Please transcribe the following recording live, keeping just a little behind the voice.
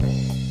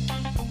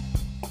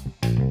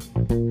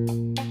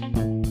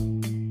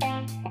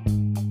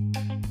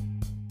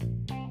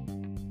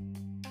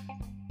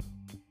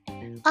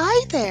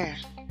Hi there.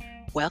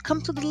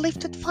 Welcome to the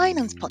Lifted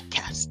Finance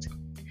Podcast.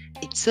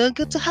 It's so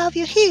good to have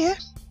you here.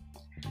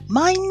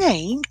 My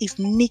name is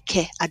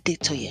Nike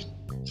Adetoye.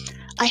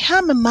 I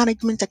am a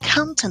management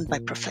accountant by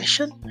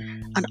profession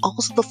and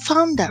also the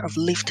founder of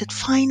Lifted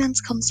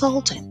Finance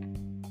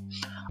Consulting.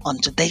 On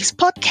today's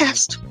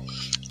podcast,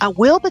 I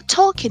will be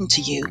talking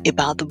to you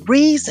about the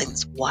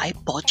reasons why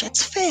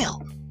budgets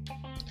fail.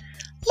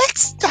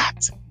 Let's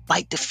start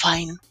by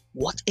defining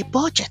what a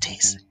budget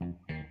is.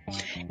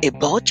 A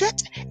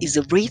budget is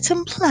a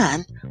written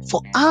plan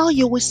for how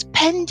you will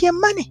spend your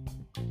money.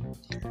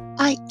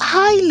 I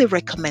highly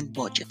recommend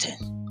budgeting.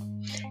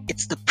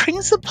 It's the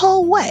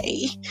principal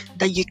way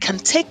that you can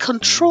take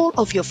control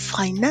of your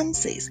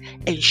finances,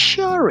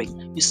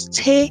 ensuring you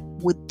stay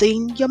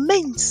within your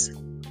means.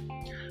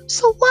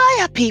 So why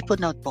are people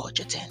not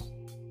budgeting?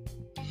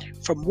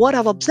 From what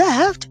I've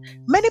observed,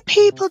 many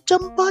people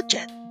don't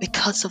budget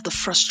because of the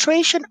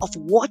frustration of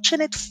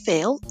watching it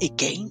fail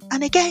again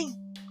and again.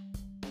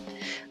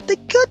 The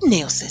good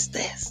news is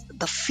this: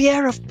 the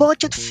fear of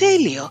budget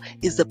failure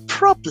is a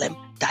problem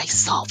that is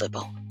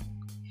solvable.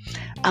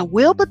 I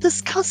will be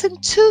discussing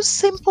two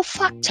simple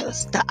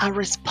factors that are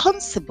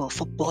responsible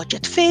for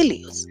budget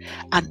failures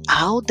and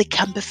how they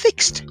can be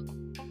fixed.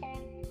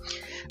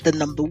 The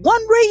number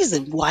one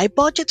reason why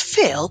budget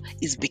fail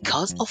is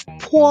because of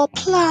poor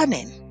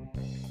planning.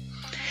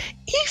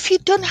 If you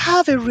don't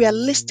have a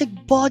realistic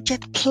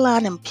budget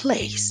plan in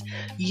place,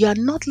 you are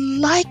not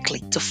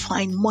likely to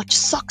find much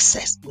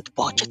success with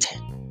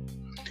budgeting.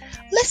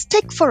 Let's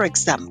take, for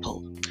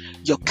example,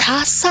 your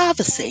car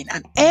servicing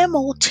and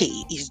MOT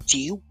is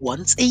due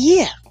once a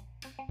year.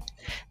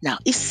 Now,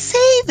 is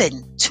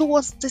saving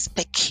towards this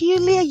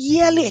peculiar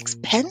yearly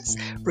expense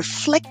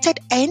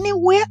reflected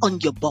anywhere on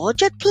your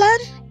budget plan?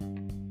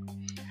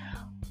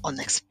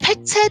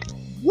 Unexpected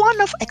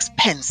one-off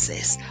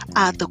expenses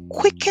are the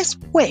quickest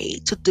way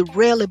to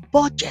derail a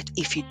budget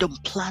if you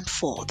don't plan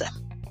for them.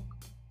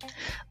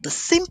 The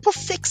simple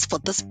fix for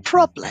this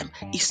problem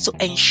is to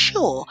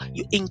ensure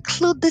you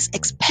include these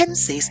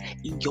expenses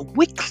in your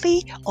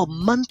weekly or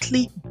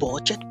monthly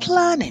budget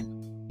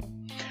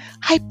planning.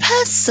 I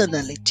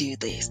personally do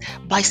this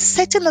by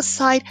setting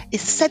aside a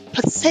set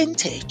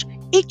percentage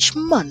each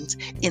month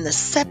in a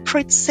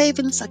separate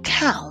savings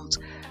account,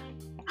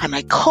 and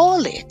I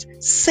call it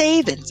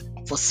savings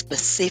for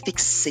specific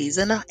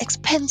seasonal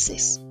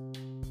expenses.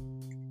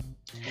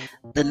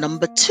 The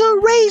number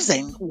two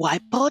reason why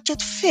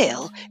budget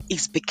fail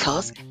is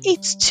because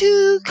it's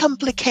too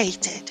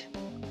complicated.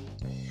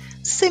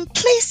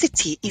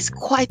 Simplicity is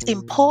quite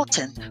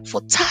important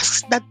for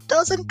tasks that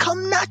doesn't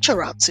come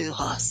natural to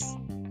us.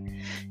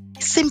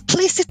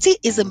 Simplicity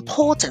is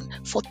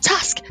important for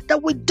tasks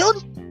that we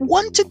don't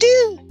want to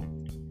do.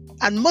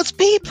 And most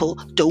people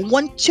don't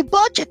want to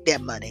budget their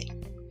money.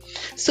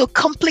 So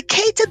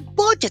complicated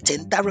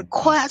budgeting that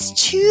requires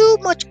too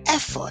much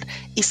effort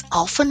is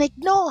often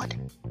ignored.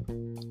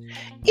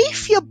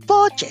 If your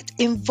budget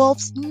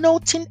involves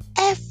noting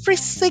every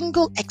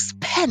single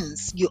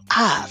expense you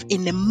have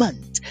in a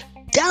month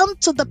down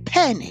to the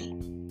penny,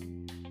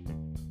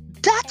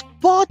 that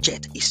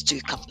budget is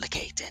too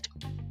complicated.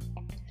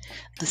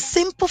 The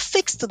simple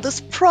fix to this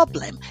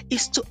problem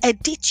is to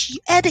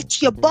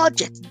edit your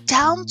budget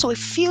down to a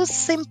few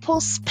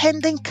simple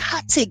spending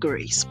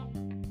categories.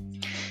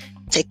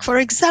 Take, for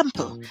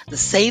example, the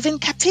saving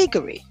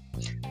category,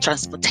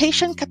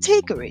 transportation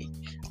category,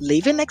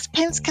 living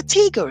expense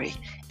category,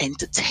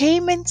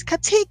 entertainment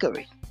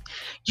category.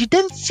 You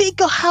then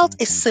figure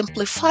out a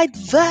simplified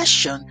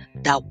version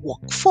that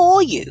works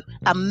for you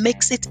and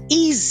makes it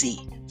easy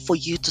for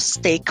you to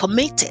stay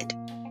committed.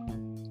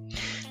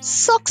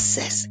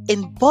 Success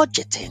in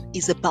budgeting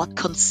is about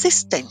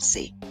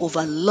consistency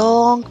over a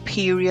long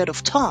period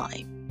of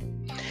time.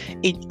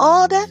 In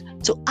order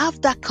to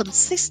have that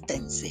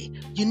consistency,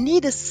 you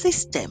need a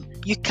system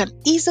you can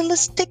easily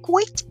stick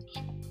with.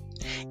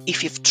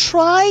 If you've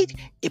tried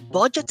a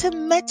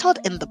budgeting method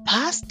in the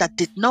past that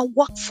did not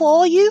work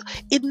for you,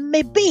 it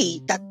may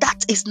be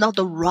that is not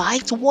the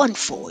right one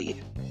for you.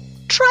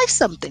 Try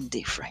something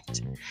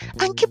different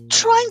and keep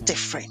trying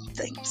different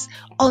things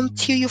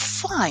until you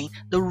find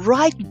the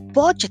right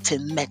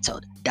budgeting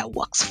method that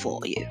works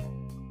for you.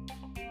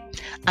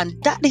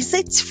 And that is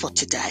it for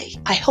today.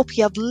 I hope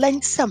you have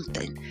learned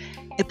something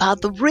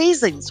about the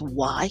reasons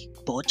why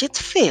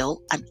budgets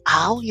fail and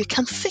how you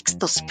can fix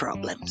those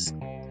problems.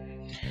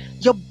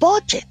 Your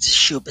budget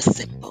should be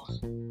simple,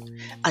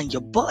 and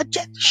your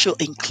budget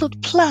should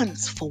include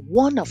plans for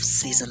one-off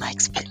seasonal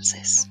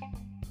expenses.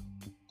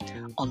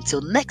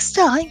 Until next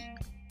time,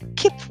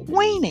 keep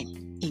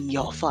winning in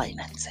your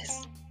finances.